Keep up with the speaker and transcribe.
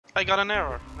I got an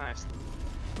error. Nice.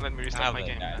 Let me restart my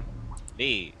game then.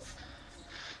 Please.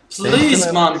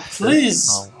 Please, man, please.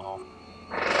 Oh.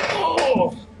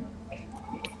 Oh.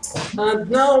 And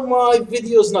now my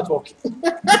video is not working.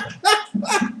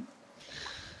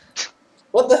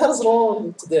 What the hell is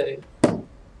wrong today?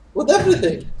 With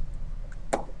everything.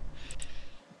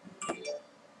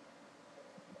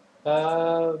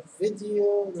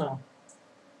 Video, no.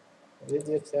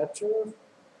 Video capture.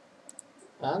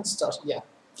 And start, yeah.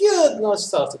 Good, now it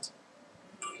started.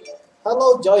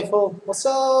 Hello, Joyful. What's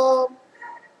up?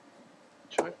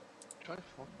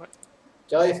 Joyful? What?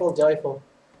 Joyful.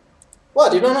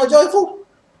 What, you don't know Joyful?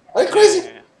 Are you crazy?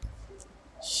 Yeah.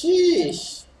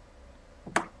 Sheesh.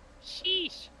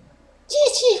 Sheesh.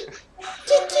 Chichi.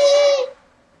 Chichi.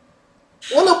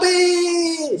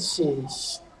 Willoughby.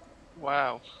 Sheesh.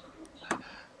 Wow.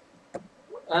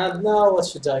 And now what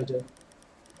should I do?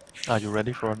 Are you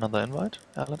ready for another invite,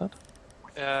 Aladat?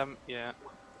 Yeah.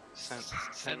 Send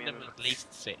Send me them another. at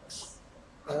least 6.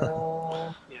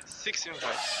 Yeah, 6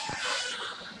 invites.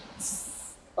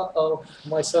 Uh-oh,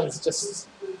 my son's just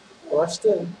rushed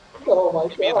in. Oh my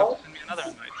Maybe you'll have god. to send me another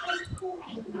invite.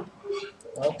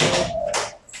 Okay.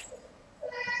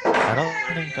 I don't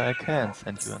think I can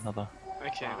send you another.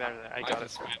 Okay, there, I got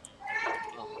it.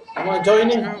 Am I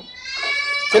joining? No.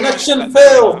 Connection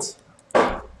failed!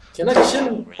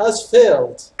 Connection has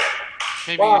failed.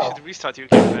 Maybe Wow. you should restart your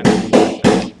game then.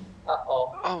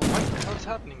 Uh-oh. Oh, what the hell is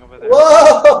happening over there?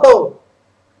 Whoa!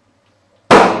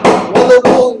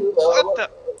 What the?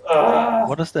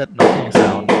 What is that knocking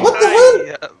sound? What the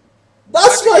hell?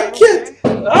 That's my okay, kid!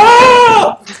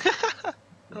 Ah!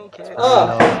 Okay.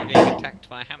 You're being attacked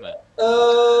by a hammer.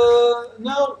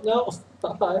 No.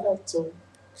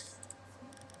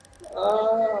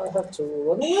 I have to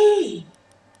run away.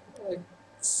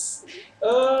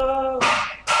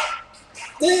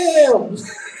 Damn!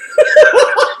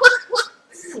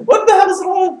 What the hell is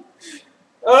wrong?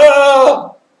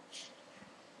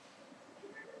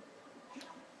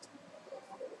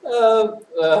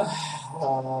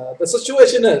 The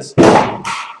situation is,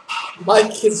 my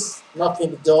kid's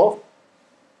knocking the door.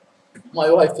 My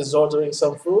wife is ordering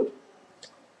some food.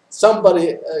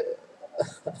 Somebody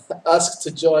asked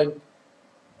to join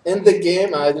in the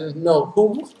game. I didn't know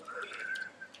who.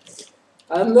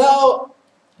 And now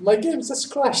my game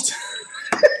just crashed.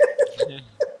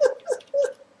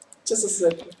 Just a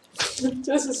second.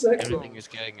 Everything is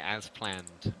going as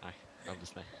planned,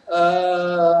 obviously.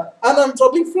 And I'm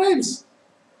dropping frames.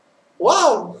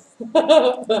 Wow.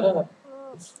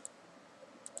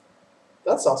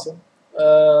 That's awesome.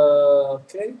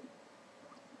 Okay.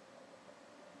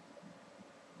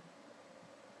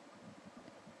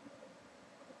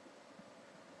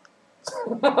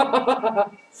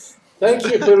 Thank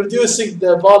you for reducing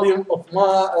the volume of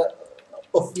my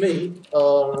of me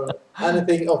or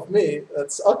anything of me.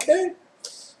 That's okay.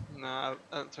 Nah,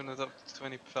 I'll turn it up to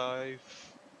 25.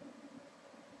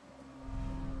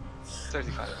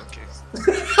 35, okay.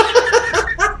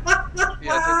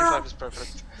 Yeah, 35 is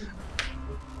perfect.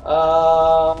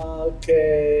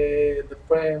 Okay, the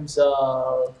frames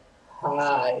are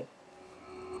high.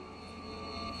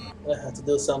 I have to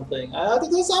do something.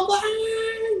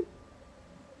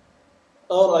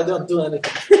 Oh, I don't do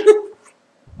anything.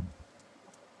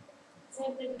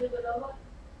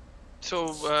 So,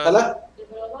 Hello?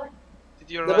 did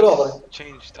your Developer. ranks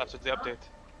changed after the update?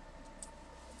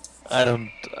 I don't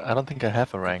think I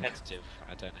have a rank. Competitive,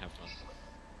 I don't have one.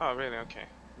 Oh, really? Okay.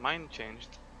 Mine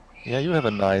changed. Yeah, you have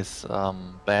a nice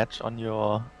badge on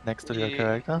your next to your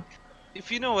character. If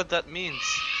you know what that means,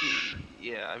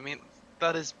 yeah, I mean,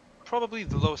 that is probably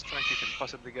the lowest rank you can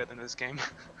possibly get in this game.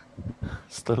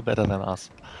 Still better than us.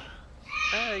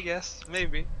 I guess,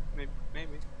 maybe.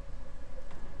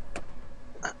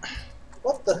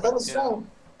 What the hell is wrong?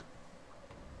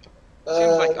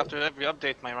 Seems like after every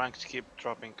update my ranks keep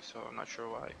dropping, so I'm not sure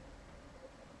why.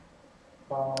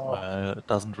 It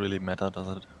doesn't really matter, does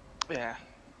it? Yeah.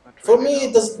 For me,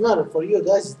 it doesn't matter. For you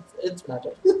guys, it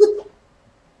matters.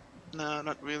 No,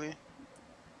 not really.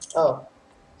 Oh,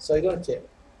 so you don't care.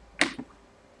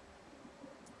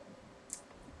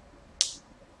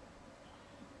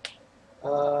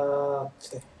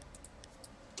 Okay.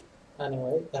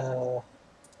 Anyway,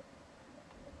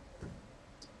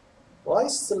 why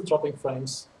is still dropping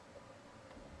frames?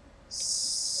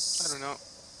 I don't know.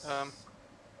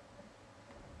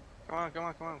 Come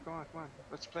on.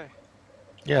 Let's play.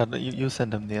 Yeah, you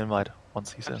send him the invite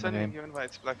once he's I'm in the sending game. you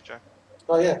invites, Blackjack.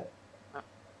 Oh yeah. Ah.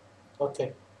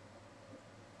 Okay.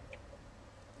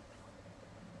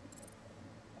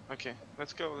 Okay,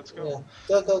 let's go.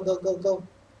 Yeah. Go.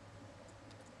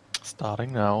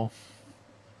 Starting now.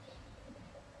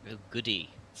 Oh, goody.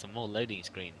 Some more loading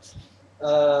screens.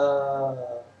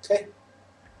 Okay.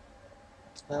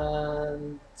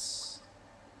 And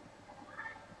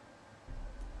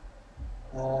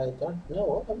I don't know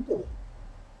what I'm doing.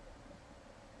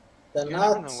 The You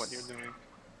never know NAT, what you're doing.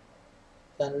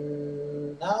 the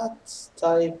NAT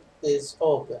type is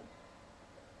open,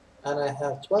 and I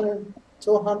have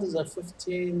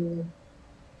 215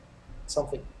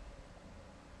 something,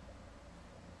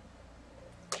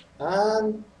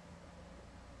 and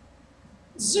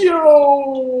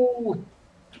 0.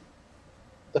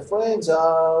 The frames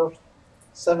are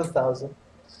 7,000.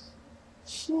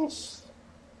 Sheesh.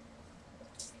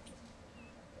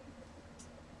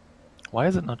 Why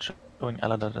is it not showing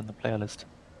Aladdin in the player list?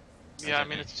 Yeah, I don't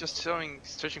mean, know. it's just showing,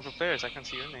 searching for players. I can't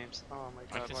see your names. Oh my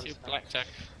I god, can what see is that? Blackjack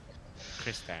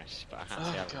Kristash, but I can't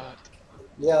see Oh Aladdin. god.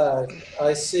 Yeah,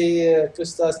 I see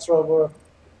Krista Strober.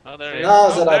 Oh, there he is. Now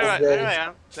Oh, Zerad is there I there.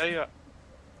 am. There you are.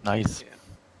 Nice. Yeah.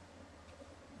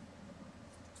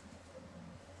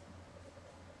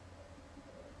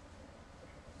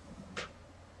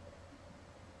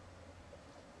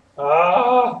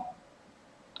 Ah,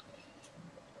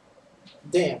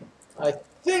 damn. I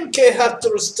think I have to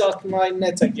restart my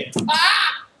net again.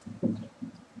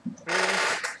 Really?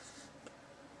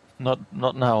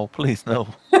 Not now, please no.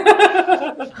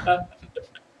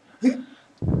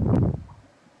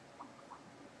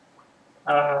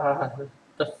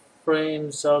 The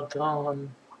frames are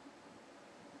gone.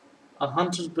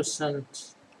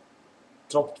 100%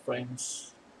 dropped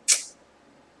frames.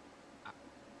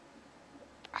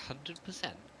 100%?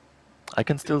 I I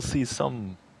can still see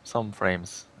some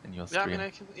frames in your Yeah, I screen. mean, I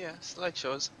can. Yeah,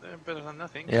 slideshows. They're better than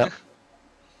nothing. Yeah,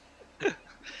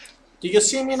 Do you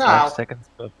see me 5 now? seconds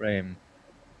per frame.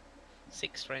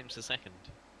 6 frames a second.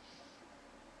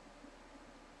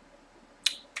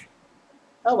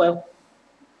 Oh well.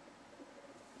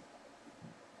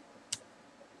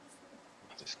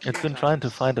 Just It's queue been trying to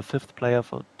times. find a 5th player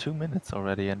for 2 minutes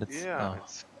already, and it's Yeah,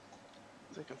 it's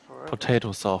taking forever.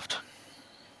 potato soft.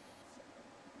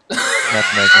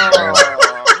 Matchmaking failed.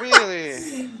 Oh,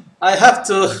 really? I have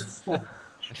to.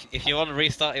 If you want to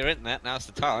restart your internet, now's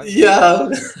the time. Yeah.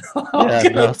 How Yeah,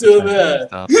 can I now's the do time to that?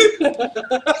 restart.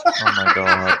 Oh my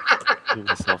god.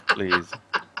 Ubisoft, please.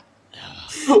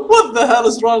 What the hell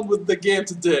is wrong with the game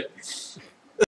today?